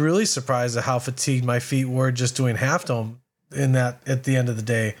was really surprised at how fatigued my feet were just doing Half Dome at the end of the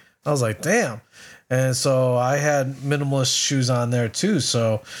day. I was like, damn. And so I had minimalist shoes on there too.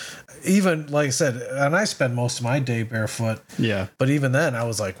 So even, like I said, and I spend most of my day barefoot. Yeah. But even then I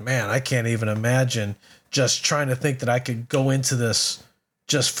was like, man, I can't even imagine just trying to think that I could go into this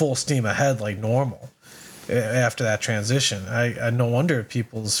just full steam ahead like normal after that transition. I no wonder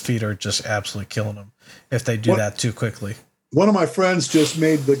people's feet are just absolutely killing them if they do that too quickly. One of my friends just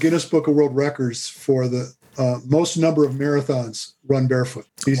made the Guinness Book of World Records for the most number of marathons run barefoot.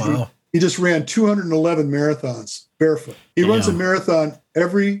 Wow. He just ran 211 marathons barefoot. He runs a marathon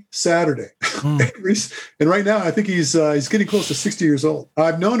every Saturday. And right now, I think he's getting close to 60 years old.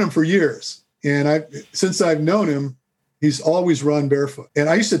 I've known him for years. And since I've known him, he's always run barefoot. And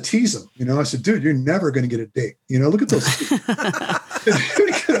I used to tease him. I said, dude, you're never going to get a date. Look at those feet.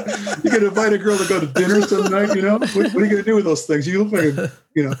 You could invite a girl to go to dinner some night, What are you going to do with those things? You look like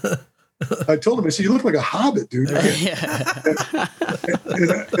I told him, I said, you look like a hobbit, dude. And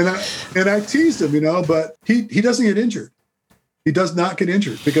I teased him, but he doesn't get injured. He does not get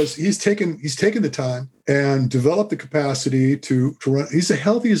injured because he's taken the time and developed the capacity to run. He's as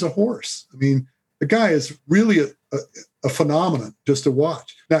healthy as a horse. I mean, the guy is really a phenomenon just to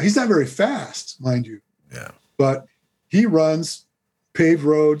watch. Now, he's not very fast, mind you. Yeah. But he runs paved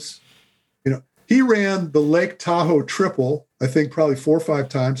roads. He ran the Lake Tahoe Triple, I think probably 4 or 5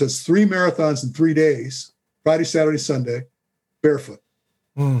 times. That's 3 marathons in 3 days, Friday, Saturday, Sunday, barefoot.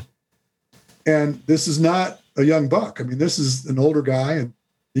 And this is not a young buck. I mean, this is an older guy, and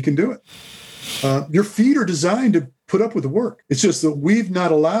he can do it. Your feet are designed to put up with the work. It's just that we've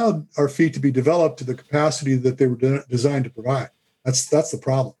not allowed our feet to be developed to the capacity that they were designed to provide. That's the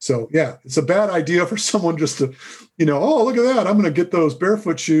problem. So yeah, it's a bad idea for someone just to, oh, look at that, I'm going to get those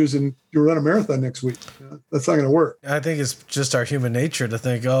barefoot shoes and run a marathon next week. That's not going to work. I think it's just our human nature to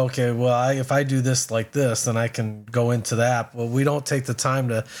think, oh, okay, well, if I do this like this, then I can go into that. Well, we don't take the time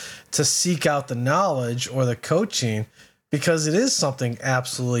to seek out the knowledge or the coaching, because it is something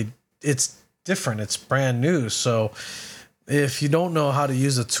absolutely, it's different. It's brand new. So if you don't know how to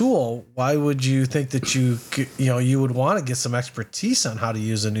use a tool, why would you think that you would want to get some expertise on how to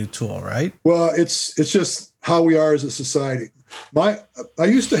use a new tool, right? Well, it's just how we are as a society. I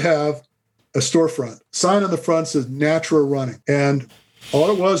used to have a storefront. Sign on the front says natural running. And all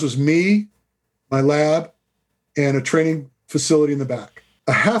it was me, my lab, and a training facility in the back.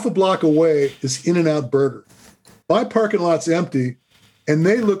 A half a block away is In-N-Out Burger. My parking lot's empty, and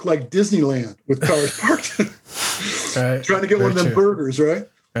they look like Disneyland with cars parked. Right. Trying to get one of them burgers, right?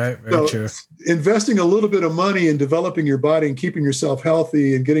 Right, very true. Investing a little bit of money in developing your body and keeping yourself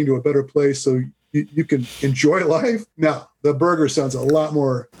healthy and getting to a better place so you can enjoy life. Now, the burger sounds a lot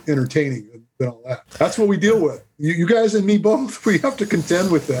more entertaining than all that. That's what we deal with. You guys and me both, we have to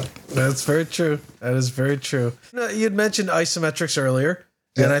contend with that. That's very true. That is very true. You'd mentioned isometrics earlier,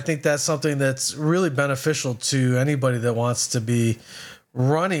 and I think that's something that's really beneficial to anybody that wants to be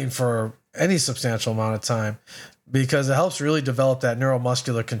running for any substantial amount of time, because it helps really develop that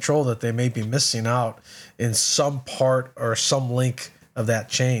neuromuscular control that they may be missing out in some part or some link of that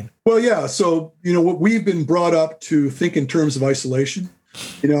chain. Well, yeah. So, what we've been brought up to think in terms of isolation.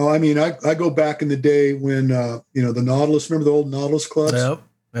 I go back in the day when, the Nautilus, remember the old Nautilus clubs?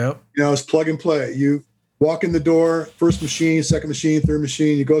 Yep. It's plug and play. You walk in the door, first machine, second machine, third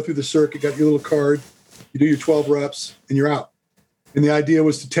machine, you go through the circuit, got your little card, you do your 12 reps, and you're out. And the idea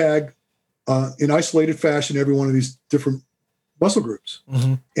was to tag in isolated fashion every one of these different muscle groups.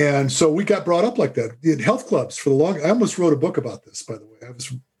 Mm-hmm. And so we got brought up like that. In health clubs I almost wrote a book about this, by the way. I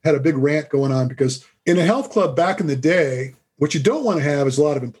had a big rant going on, because in a health club back in the day, what you don't want to have is a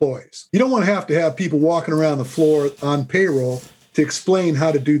lot of employees. You don't want to have people walking around the floor on payroll to explain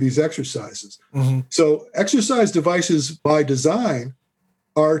how to do these exercises. Mm-hmm. So exercise devices by design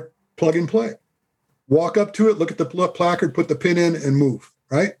are plug and play. Walk up to it, look at the placard, put the pin in, and move,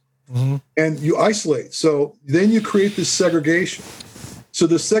 right? Mm-hmm. And you isolate. So then you create this segregation. So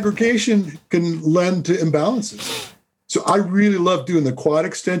the segregation can lend to imbalances. So I really love doing the quad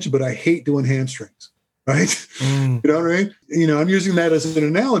extension, but I hate doing hamstrings, right? Mm. You know what I mean? I'm using that as an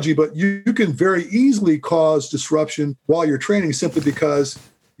analogy, but you can very easily cause disruption while you're training simply because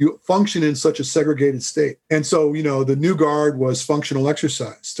you function in such a segregated state. And so, the new guard was functional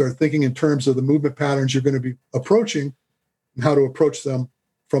exercise. Start thinking in terms of the movement patterns you're going to be approaching and how to approach them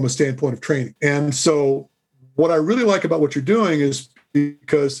from a standpoint of training. And so what I really like about what you're doing is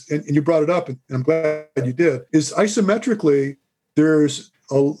because, and you brought it up, and I'm glad you did, is isometrically, there's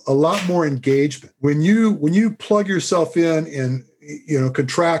a lot more engagement. When you plug yourself in and,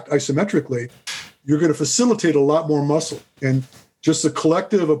 contract isometrically, you're going to facilitate a lot more muscle. And just the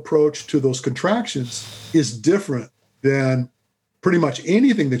collective approach to those contractions is different than pretty much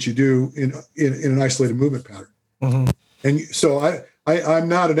anything that you do in an isolated movement pattern. Mm-hmm. And so I'm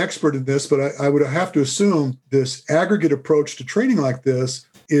not an expert in this, but I would have to assume this aggregate approach to training like this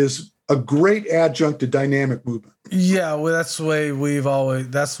is a great adjunct to dynamic movement. Yeah, well, that's the way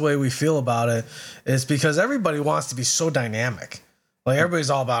we feel about it, is because everybody wants to be so dynamic. Like everybody's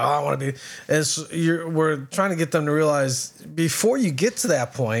all about, I want to be. We're trying to get them to realize before you get to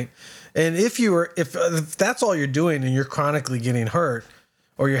that point, and if that's all you're doing and you're chronically getting hurt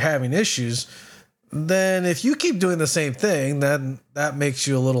or you're having issues, then if you keep doing the same thing, then that makes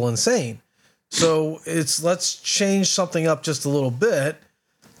you a little insane. So let's change something up just a little bit.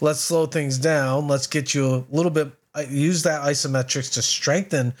 Let's slow things down. Let's get you a little bit, use that isometrics to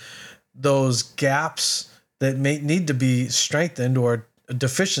strengthen those gaps that may need to be strengthened or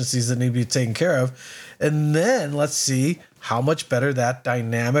deficiencies that need to be taken care of. And then let's see how much better that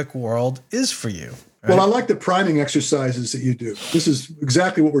dynamic world is for you. Right? Well, I like the priming exercises that you do. This is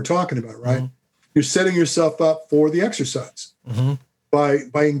exactly what we're talking about, right? Mm-hmm. You're setting yourself up for the exercise mm-hmm.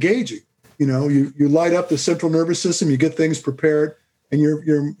 by engaging. You light up the central nervous system, you get things prepared, and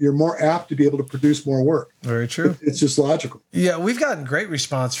you're more apt to be able to produce more work. Very true. It's just logical. Yeah, we've gotten great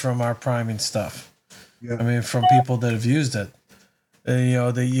response from our priming stuff. Yeah. I mean, from people that have used it.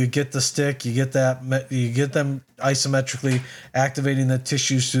 That you get the stick, you get them isometrically activating the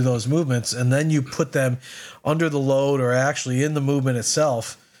tissues through those movements, and then you put them under the load or actually in the movement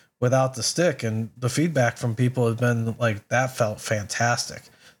itself without the stick. And the feedback from people has been like, that felt fantastic.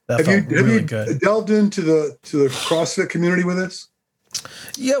 That felt really good. Have you delved into the CrossFit community with this?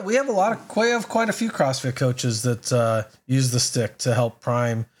 Yeah, we have quite a few CrossFit coaches that use the stick to help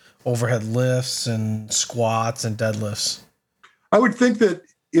prime overhead lifts and squats and deadlifts. I would think that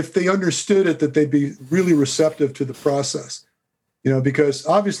if they understood it, that they'd be really receptive to the process, because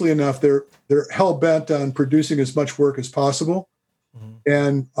obviously enough, they're hell bent on producing as much work as possible. Mm-hmm.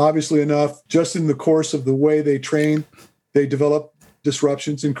 And obviously enough, just in the course of the way they train, they develop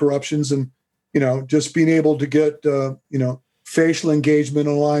disruptions and corruptions, and, just being able to get, facial engagement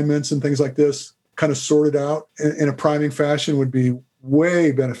alignments and things like this kind of sorted out in a priming fashion would be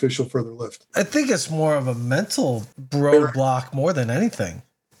way beneficial for their lift. I think it's more of a mental roadblock more than anything.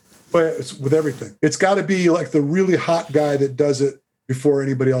 But it's with everything. It's got to be like the really hot guy that does it before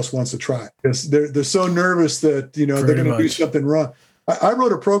anybody else wants to try it. Because they're so nervous that, they're going to do something wrong. I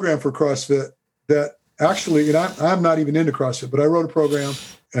wrote a program for CrossFit that actually, and I'm not even into CrossFit, but I wrote a program.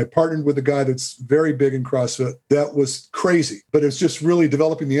 I partnered with a guy that's very big in CrossFit. That was crazy, but it's just really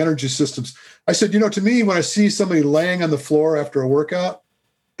developing the energy systems. I said, to me, when I see somebody laying on the floor after a workout,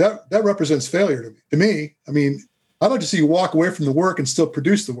 that represents failure to me. To me, I'd like to see you walk away from the work and still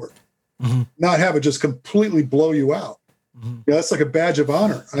produce the work, mm-hmm. not have it just completely blow you out. Mm-hmm. That's like a badge of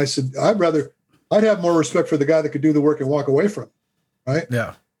honor. I said, I'd have more respect for the guy that could do the work and walk away from it, right?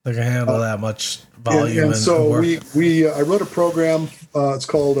 Yeah, they can handle that much volume. And so work. I wrote a program. It's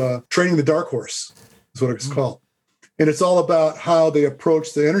called Training the Dark Horse, is what it's mm-hmm. called. And it's all about how they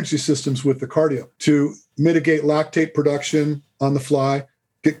approach the energy systems with the cardio to mitigate lactate production on the fly,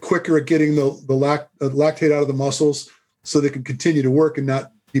 get quicker at getting the lactate out of the muscles so they can continue to work and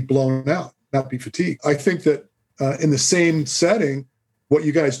not be blown out, not be fatigued. I think that in the same setting, what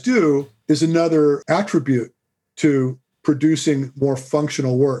you guys do is another attribute to producing more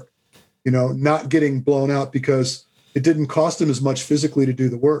functional work, not getting blown out because it didn't cost them as much physically to do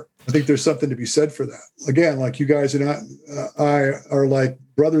the work. I think there's something to be said for that. Again, like you guys and I are like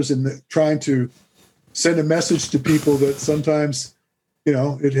brothers in trying to send a message to people that sometimes,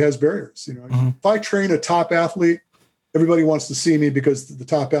 it has barriers. Mm-hmm. If I train a top athlete, everybody wants to see me because the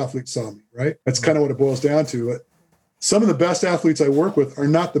top athlete saw me, right? That's kind of what it boils down to. But some of the best athletes I work with are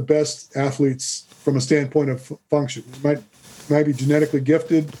not the best athletes from a standpoint of function. They might be genetically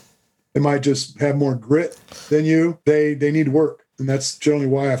gifted. They might just have more grit than you. They need work. And that's generally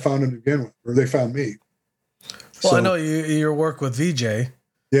why I found them to begin with, or they found me. Well, I know your work with VJ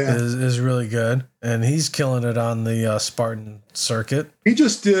is really good, and he's killing it on the Spartan circuit. He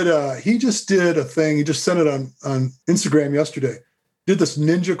just did a thing. He just sent it on Instagram yesterday. Did this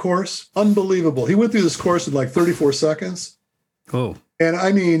ninja course. Unbelievable. He went through this course in like 34 seconds. Oh.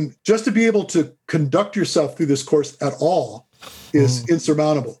 And just to be able to conduct yourself through this course at all is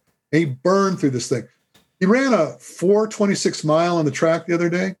insurmountable. And he burned through this thing. He ran a 4:26 mile on the track the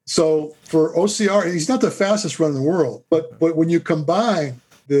other day. So for OCR, he's not the fastest runner in the world, but when you combine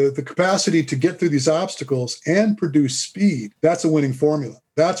the capacity to get through these obstacles and produce speed, that's a winning formula.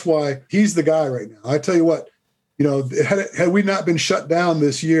 That's why he's the guy right now. I tell you what, had we not been shut down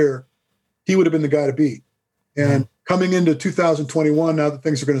this year, he would have been the guy to beat. And coming into 2021, now that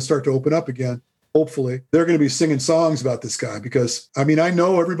things are going to start to open up again, hopefully, they're going to be singing songs about this guy because, I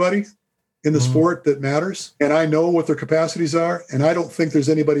know everybody in the sport that matters, and I know what their capacities are, and I don't think there's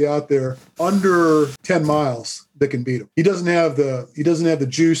anybody out there under 10 miles that can beat him. He doesn't have the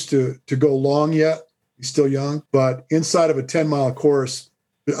juice to go long yet. He's still young, but inside of a 10-mile course,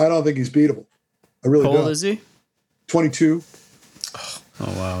 I don't think he's beatable. I really don't. How old is he? 22.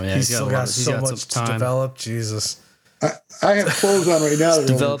 Oh wow, yeah, he's still got so much to develop. Jesus. I have clothes on right now.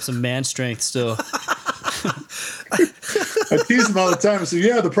 Develop some man strength still. I tease him all the time. I say,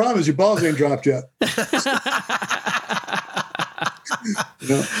 "Yeah, the problem is your balls ain't dropped yet."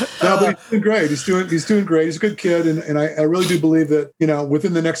 No, but he's doing great. He's doing great. He's a good kid, and I really do believe that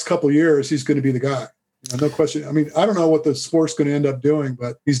within the next couple of years he's going to be the guy. No question. I don't know what the sport's going to end up doing,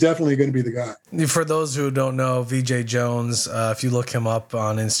 but he's definitely going to be the guy. For those who don't know, VJ Jones, if you look him up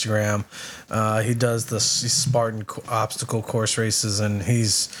on Instagram, he does the Spartan obstacle course races, and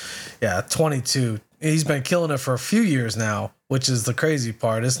he's 22. He's been killing it for a few years now, which is the crazy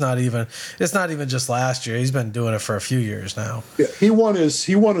part. It's not even just last year. He's been doing it for a few years now. Yeah, he won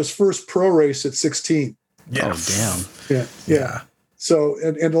his first pro race at 16. Yeah. Oh damn. Yeah. So,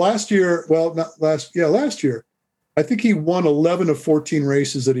 and last year, last year, I think he won 11 of 14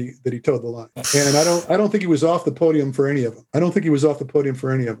 races that he towed the line. And I don't think he was off the podium for any of them.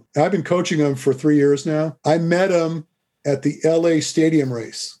 I've been coaching him for 3 years now. I met him at the LA stadium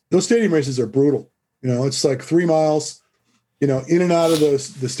race. Those stadium races are brutal. It's like 3 miles, in and out of the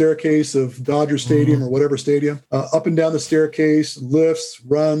staircase of Dodger Stadium or whatever stadium, up and down the staircase, lifts,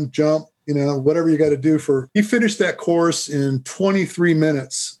 run, jump, whatever you got to do he finished that course in 23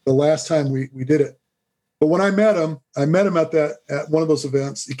 minutes the last time we did it. But when I met him at one of those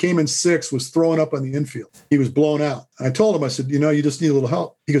events. He came in 6th, was throwing up on the infield. He was blown out. And I told him, I said, you just need a little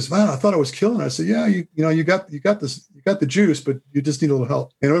help. He goes, man, I thought I was killing it. I said, yeah, you got this, you got the juice, but you just need a little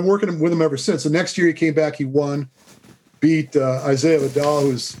help. And I've been working with him ever since. So next year he came back, he won, beat Isaiah Vidal,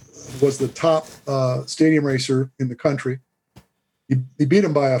 who was the top stadium racer in the country. He beat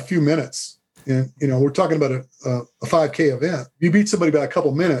him by a few minutes. And, we're talking about a 5K event. You beat somebody by a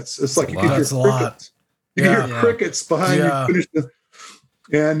couple minutes. It's like you can hear crickets. You can hear crickets behind you.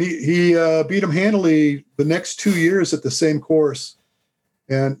 And he beat him handily the next 2 years at the same course.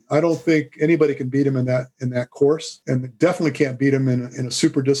 And I don't think anybody can beat him in that course, and definitely can't beat him in a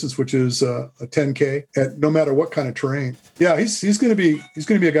super distance, which is a 10K at no matter what kind of terrain. Yeah, he's going to be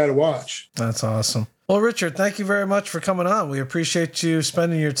a guy to watch. That's awesome. Well, Richard, thank you very much for coming on. We appreciate you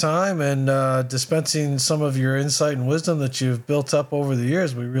spending your time and dispensing some of your insight and wisdom that you've built up over the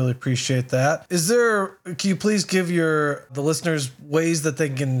years. We really appreciate that. Can you please give the listeners ways that they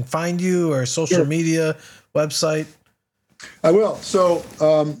can find you, or social media, website? I will. So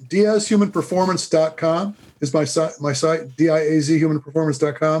DiazHumanPerformance.com is my site,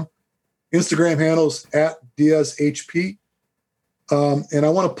 DiazHumanPerformance.com. Instagram handles @DiazHP. And I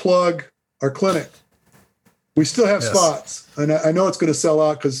want to plug our clinic. We still have spots, and I know it's going to sell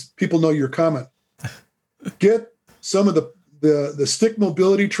out because people know you're coming. Get some of the stick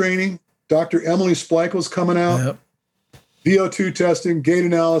mobility training. Dr. Emily Spleikel's coming out. Yep. VO2 testing, gait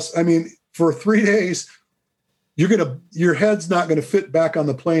analysis. I mean, for 3 days, your head's not going to fit back on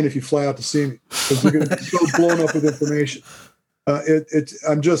the plane if you fly out to see me, because you're going to be so blown up with information.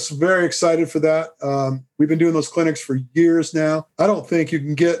 I'm just very excited for that. We've been doing those clinics for years now. I don't think you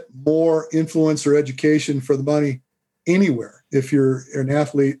can get more influence or education for the money anywhere. If you're an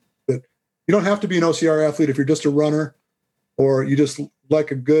athlete, that you don't have to be an OCR athlete if you're just a runner, or you just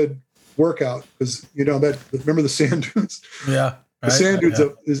like a good workout, because remember the sand dunes? Yeah. The sand dunes,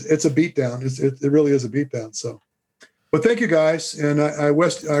 it's a beatdown. It really is a beatdown. So, but thank you guys. And I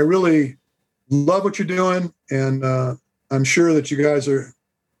really love what you're doing. And, I'm sure that you guys are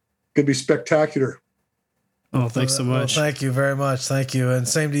going to be spectacular. Oh, thanks so much. Well, thank you very much. Thank you. And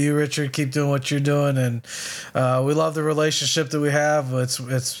same to you, Richard. Keep doing what you're doing. And we love the relationship that we have.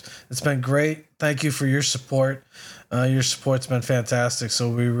 It's been great. Thank you for your support. Your support's been fantastic. So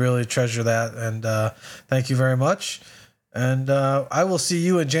we really treasure that. And thank you very much. And I will see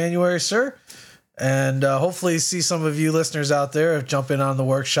you in January, sir. And hopefully see some of you listeners out there jump in on the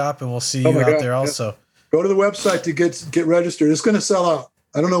workshop, and we'll see you out there also. Go to the website to get registered. It's going to sell out.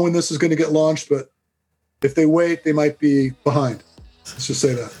 I don't know when this is going to get launched, but if they wait, they might be behind. Let's just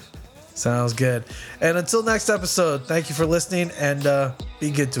say that. Sounds good. And until next episode, thank you for listening, and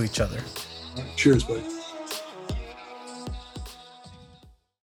be good to each other. Cheers, buddy.